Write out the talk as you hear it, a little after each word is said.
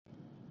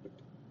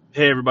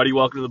Hey everybody,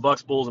 welcome to the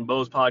Bucks, Bulls, and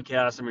Bows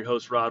podcast. I'm your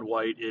host Rod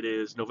White. It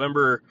is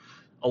November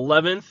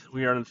 11th.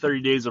 We are in the 30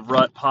 Days of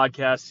Rut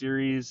podcast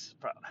series,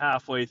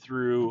 halfway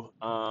through,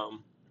 at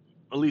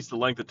least the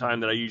length of time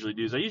that I usually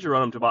do. So I usually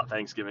run them to about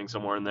Thanksgiving,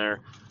 somewhere in there,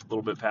 a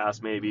little bit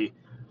past maybe,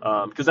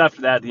 because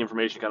after that the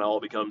information kind of all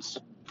becomes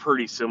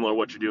pretty similar to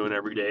what you're doing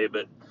every day.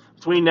 But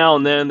between now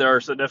and then, there are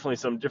definitely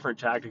some different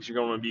tactics you're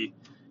going to be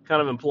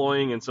kind of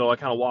employing, and so I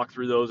kind of walk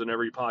through those in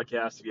every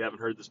podcast if you haven't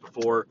heard this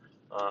before.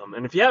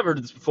 And if you have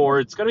heard this before,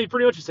 it's going to be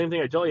pretty much the same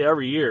thing I tell you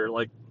every year.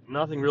 Like,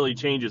 nothing really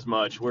changes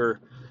much. We're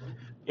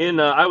in,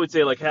 I would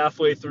say, like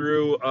halfway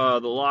through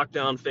the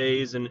lockdown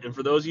phase. And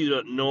for those of you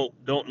that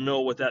don't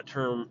know what that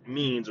term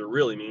means or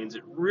really means,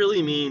 it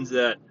really means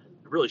that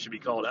it really should be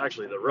called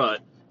actually the rut,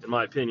 in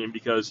my opinion,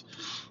 because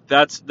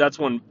that's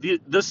when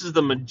this is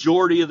the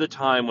majority of the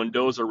time when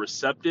does are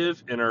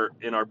receptive and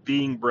are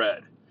being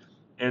bred.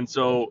 And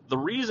so the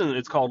reason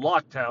it's called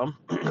lockdown,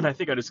 and I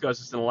think I discussed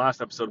this in the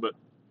last episode, but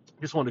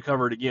just wanted to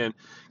cover it again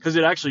because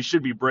it actually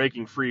should be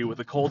breaking free with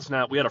a cold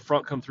snap. We had a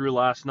front come through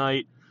last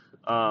night.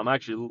 I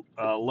actually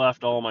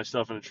left all my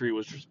stuff in a tree,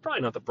 which was probably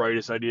not the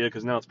brightest idea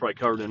because now it's probably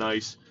covered in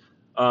ice.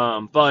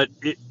 But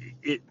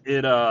it's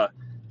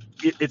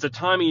a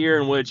time of year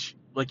in which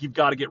like you've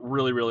got to get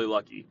really really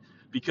lucky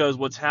because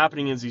what's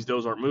happening is these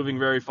does aren't moving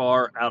very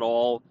far at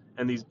all,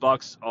 and these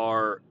bucks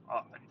are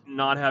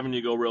not having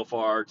to go real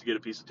far to get a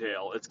piece of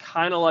tail. It's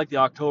kind of like the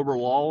October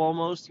lull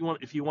almost.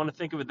 If you want to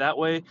think of it that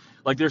way,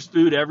 like there's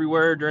food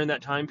everywhere during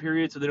that time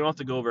period, so they don't have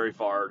to go very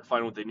far to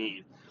find what they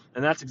need,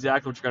 and that's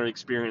exactly what you're going to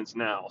experience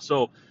now.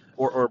 So,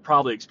 or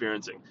probably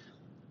experiencing.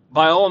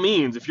 By all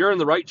means, if you're in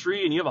the right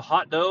tree and you have a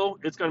hot doe,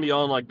 it's going to be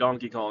on like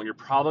Donkey Kong. You're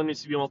probably going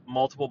to see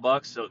multiple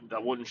bucks, so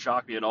that wouldn't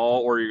shock me at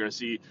all. Or you're going to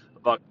see a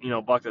buck,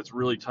 buck that's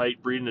really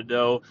tight breeding a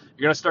doe.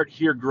 You're going to start to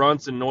hear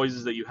grunts and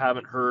noises that you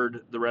haven't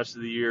heard the rest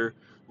of the year.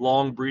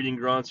 Long breeding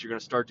grunts, you're going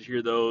to start to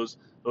hear those.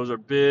 Those are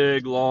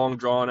big, long,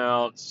 drawn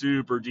out,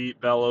 super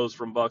deep bellows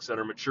from bucks that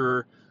are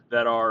mature,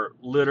 that are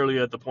literally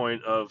at the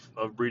point of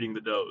breeding the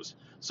does.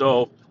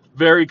 So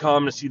very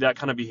common to see that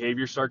kind of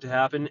behavior start to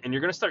happen, and you're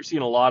going to start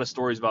seeing a lot of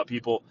stories about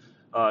people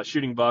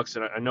shooting bucks,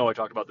 and I know I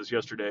talked about this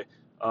yesterday,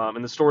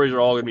 and the stories are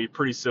all going to be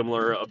pretty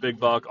similar. A big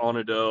buck on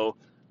a doe.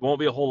 Won't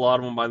be a whole lot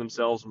of them by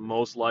themselves,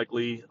 most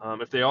likely.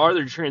 If they are,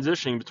 they're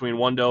transitioning between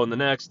one doe and the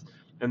next,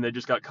 and they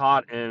just got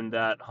caught, and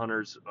that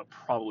hunters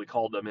probably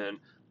called them in.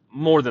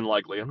 More than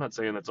likely. I'm not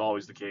saying that's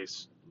always the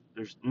case.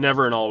 There's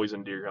never and always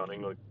in deer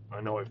hunting. Like,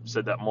 I know I've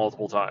said that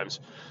multiple times.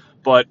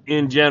 But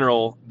in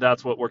general,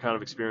 that's what we're kind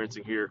of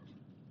experiencing here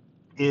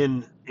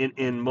in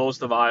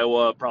most of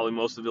Iowa, probably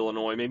most of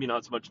Illinois, maybe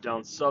not so much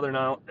down southern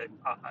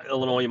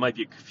Illinois. You might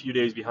be a few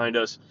days behind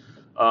us,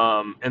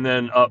 and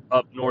then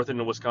up north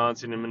into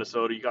Wisconsin and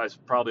Minnesota. You guys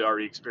probably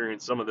already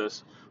experienced some of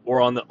this,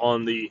 or on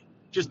the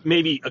just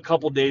maybe a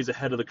couple days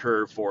ahead of the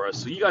curve for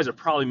us. So you guys are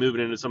probably moving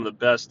into some of the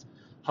best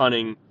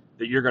hunting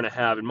that you're going to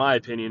have, in my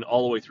opinion,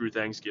 all the way through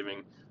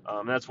Thanksgiving.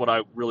 That's what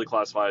I really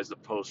classify as the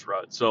post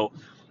rut. So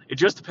it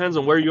just depends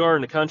on where you are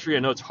in the country. I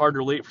know it's hard to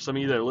relate for some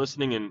of you that are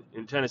listening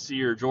in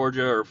Tennessee or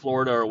Georgia or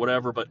Florida or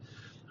whatever, but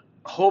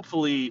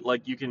hopefully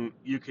like you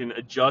can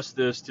adjust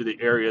this to the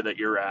area that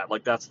you're at.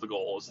 Like that's the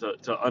goal, is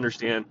to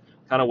understand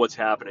kind of what's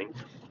happening.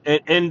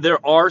 And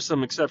there are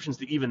some exceptions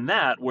to even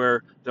that,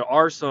 where there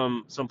are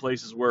some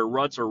places where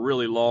ruts are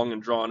really long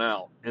and drawn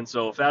out. And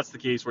so if that's the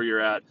case where you're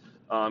at,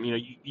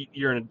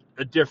 you're in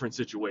a different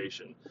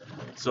situation.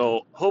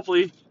 So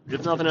hopefully,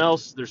 if nothing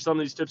else, there's some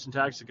of these tips and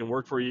tactics that can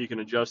work for you. You can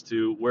adjust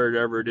to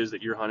wherever it is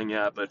that you're hunting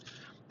at. But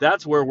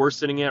that's where we're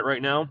sitting at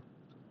right now.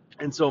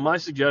 And so my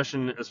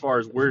suggestion, as far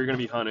as where you're going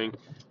to be hunting,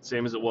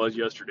 same as it was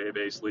yesterday,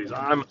 basically, is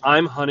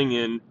I'm hunting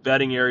in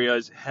bedding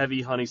areas,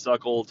 heavy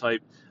honeysuckle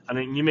type. I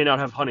mean, you may not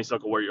have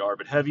honeysuckle where you are,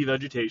 but heavy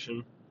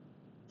vegetation,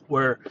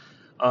 where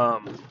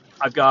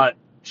I've got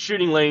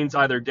shooting lanes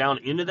either down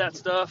into that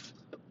stuff,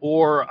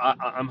 or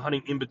I'm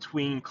hunting in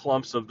between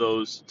clumps of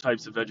those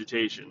types of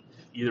vegetation,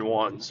 either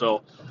one.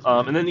 So,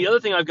 and then the other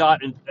thing I've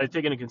got I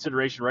take into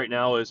consideration right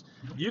now is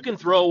you can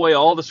throw away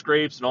all the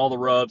scrapes and all the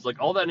rubs. Like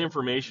all that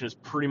information is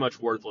pretty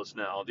much worthless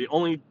now. The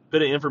only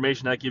bit of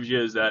information that gives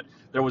you is that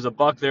there was a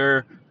buck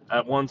there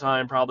at one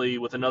time, probably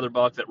with another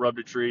buck that rubbed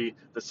a tree.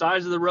 The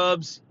size of the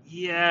rubs,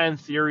 yeah, in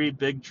theory,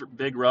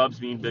 big rubs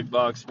mean big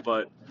bucks,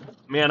 but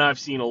man, I've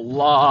seen a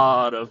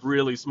lot of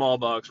really small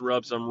bucks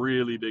rub some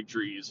really big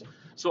trees.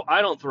 So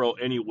I don't throw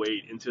any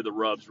weight into the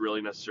rubs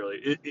really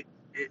necessarily.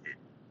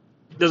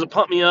 Does it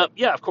pump me up?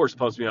 Yeah, of course it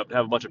pumps me up to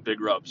have a bunch of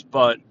big rubs,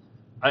 but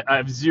I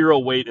have zero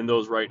weight in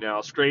those right now.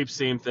 Scrapes,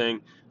 same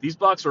thing. These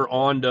bucks are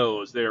on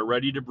does. They are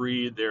ready to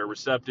breed. They're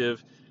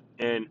receptive,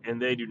 and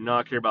they do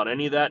not care about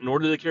any of that, nor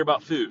do they care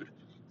about food.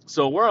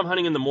 So where I'm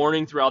hunting in the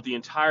morning throughout the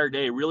entire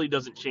day really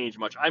doesn't change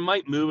much. I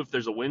might move if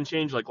there's a wind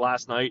change, like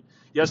last night.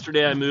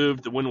 Yesterday I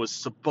moved. The wind was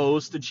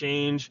supposed to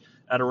change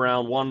at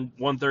around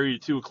 1:30 to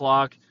 2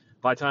 o'clock.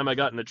 By the time I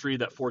got in the tree,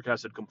 that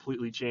forecast had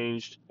completely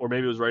changed, or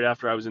maybe it was right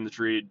after I was in the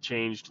tree. It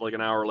changed like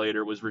an hour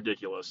later. It was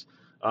ridiculous.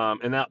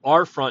 And that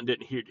our front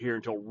didn't hit here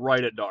until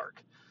right at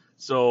dark.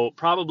 So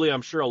probably,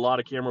 I'm sure a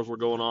lot of cameras were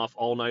going off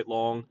all night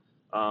long.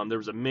 There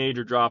was a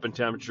major drop in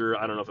temperature.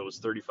 I don't know if it was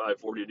 35,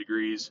 40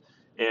 degrees,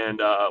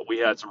 and we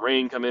had some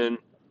rain come in.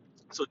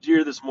 So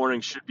deer this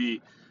morning should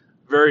be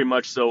very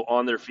much so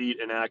on their feet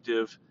and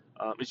active.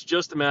 It's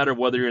just a matter of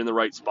whether you're in the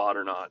right spot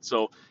or not.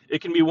 So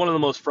it can be one of the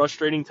most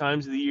frustrating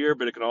times of the year,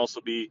 but it can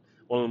also be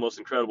one of the most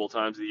incredible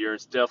times of the year.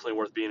 It's definitely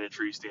worth being in a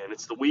tree stand.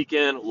 It's the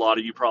weekend. A lot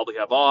of you probably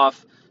have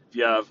off. If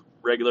you have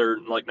regular,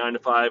 like 9 to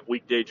 5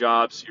 weekday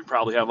jobs, you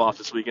probably have off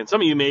this weekend.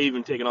 Some of you may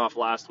even taken off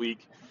last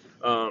week.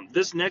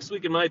 This next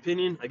week, in my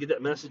opinion, I get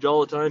that message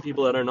all the time.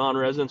 People that are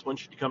non-residents, when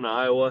should you come to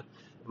Iowa?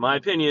 In my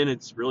opinion,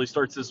 it really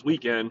starts this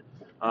weekend,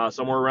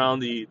 somewhere around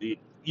the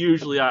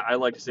usually I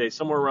like to say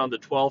somewhere around the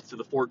 12th to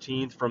the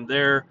 14th. From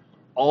there,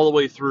 all the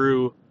way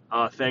through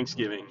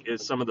Thanksgiving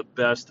is some of the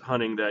best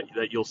hunting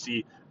that you'll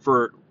see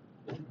for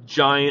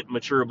giant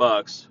mature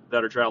bucks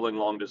that are traveling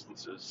long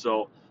distances.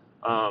 So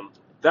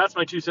that's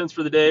my 2 cents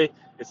for the day.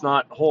 It's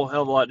not a whole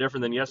hell of a lot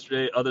different than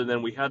yesterday, other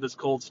than we had this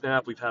cold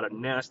snap. We've had a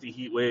nasty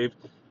heat wave.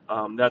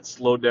 That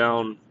slowed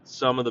down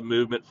some of the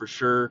movement for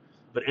sure.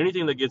 But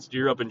anything that gets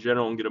deer up in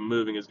general and get them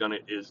moving is going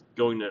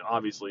to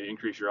obviously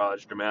increase your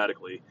odds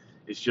dramatically.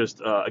 It's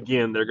just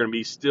again, they're going to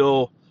be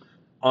still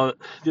on.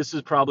 This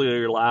is probably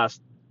your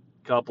last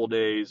couple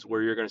days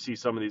where you're going to see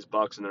some of these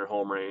bucks in their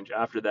home range.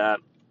 After that,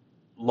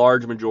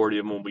 large majority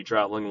of them will be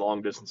traveling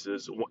long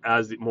distances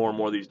as more and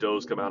more of these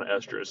does come out of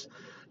estrus.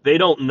 They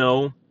don't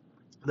know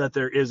that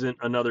there isn't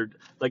another,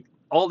 like,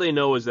 all they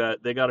know is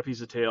that they got a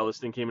piece of tail, this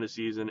thing came into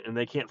season, and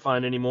they can't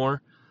find any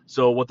more.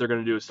 So what they're going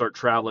to do is start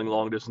traveling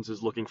long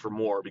distances looking for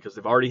more because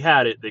they've already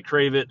had it, they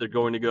crave it, they're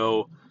going to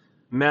go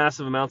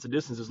massive amounts of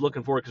distances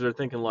looking for it because they're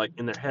thinking, like,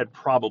 in their head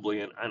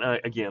probably, and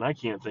I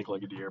can't think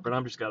like a deer, but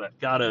I'm just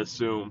gotta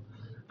assume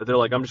that they're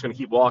like, I'm just going to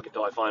keep walking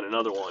until I find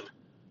another one.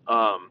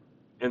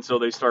 And so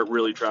they start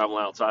really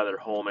traveling outside of their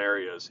home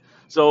areas.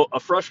 So a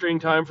frustrating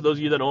time for those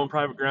of you that own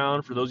private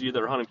ground, for those of you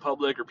that are hunting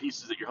public, or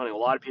pieces that you're hunting a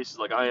lot of pieces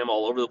like I am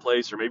all over the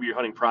place, or maybe you're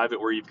hunting private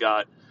where you've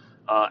got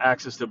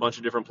access to a bunch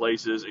of different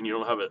places and you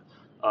don't have it.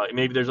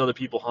 Maybe there's other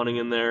people hunting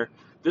in there.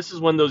 This is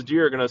when those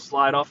deer are going to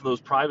slide off of those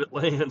private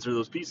lands or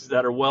those pieces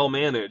that are well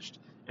managed,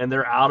 and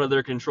they're out of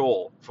their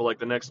control for like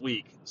the next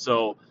week.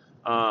 So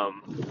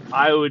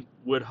I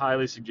would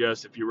highly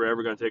suggest, if you were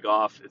ever going to take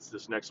off, it's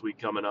this next week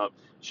coming up.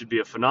 It should be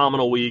a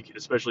phenomenal week,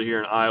 especially here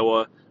in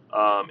Iowa,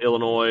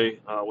 Illinois,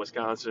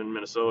 Wisconsin,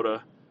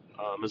 Minnesota,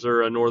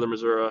 Missouri, northern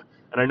Missouri.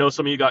 And I know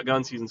some of you got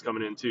gun seasons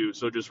coming in too.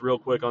 So just real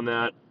quick on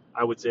that,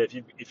 I would say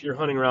if you're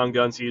hunting around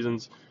gun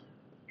seasons,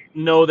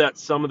 know that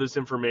some of this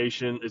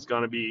information is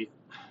going to be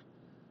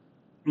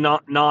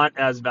not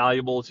as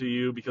valuable to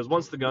you, because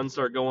once the guns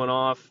start going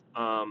off,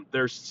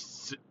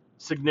 there's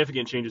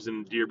significant changes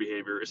in deer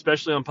behavior,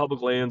 especially on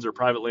public lands or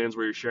private lands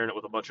where you're sharing it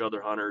with a bunch of other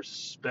hunters,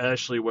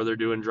 especially where they're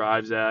doing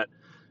drives at.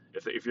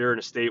 If you're in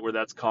a state where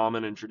that's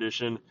common and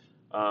tradition,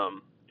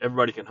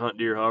 everybody can hunt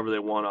deer however they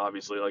want,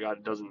 obviously. Like, I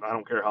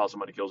don't care how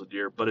somebody kills a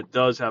deer, but it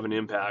does have an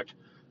impact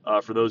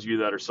for those of you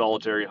that are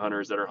solitary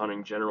hunters that are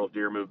hunting general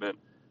deer movement.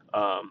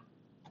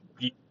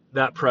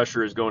 That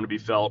pressure is going to be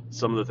felt.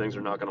 Some of the things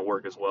are not going to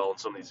work as well in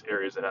some of these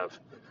areas that have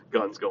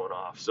guns going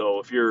off. So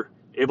if you're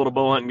able to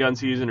bow hunt in gun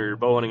season, or you're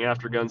bow hunting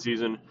after gun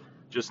season,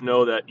 just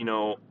know that,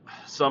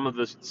 some of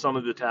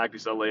the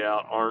tactics I lay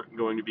out aren't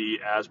going to be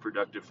as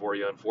productive for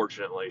you,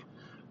 unfortunately.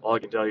 All I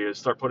can tell you is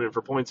start putting in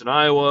for points in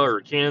Iowa or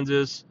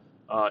Kansas,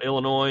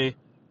 Illinois.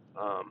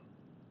 Um,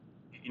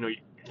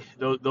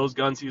 those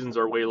gun seasons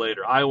are way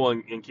later. Iowa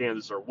and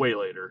Kansas are way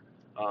later,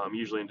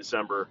 usually in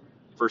December,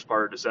 first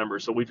part of December.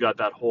 So we've got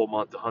that whole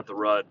month to hunt the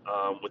rut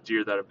with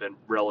deer that have been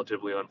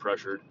relatively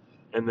unpressured.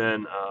 And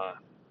then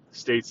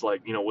states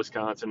like,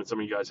 Wisconsin, and some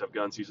of you guys have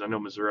gun season. I know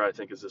Missouri, I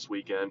think, is this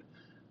weekend.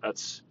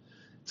 It's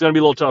going to be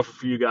a little tougher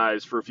for you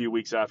guys for a few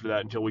weeks after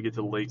that until we get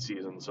to the late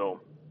season.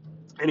 So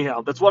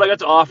anyhow, that's what I got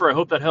to offer. I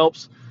hope that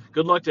helps.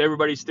 Good luck to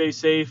everybody. Stay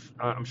safe.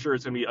 I'm sure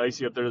it's going to be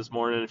icy up there this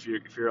morning. If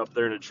you're up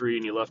there in a tree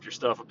and you left your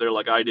stuff up there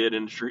like I did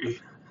in a tree,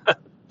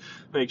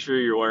 make sure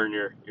you're wearing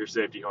your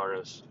safety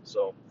harness.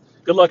 So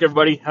good luck,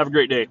 everybody. Have a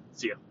great day.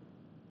 See ya.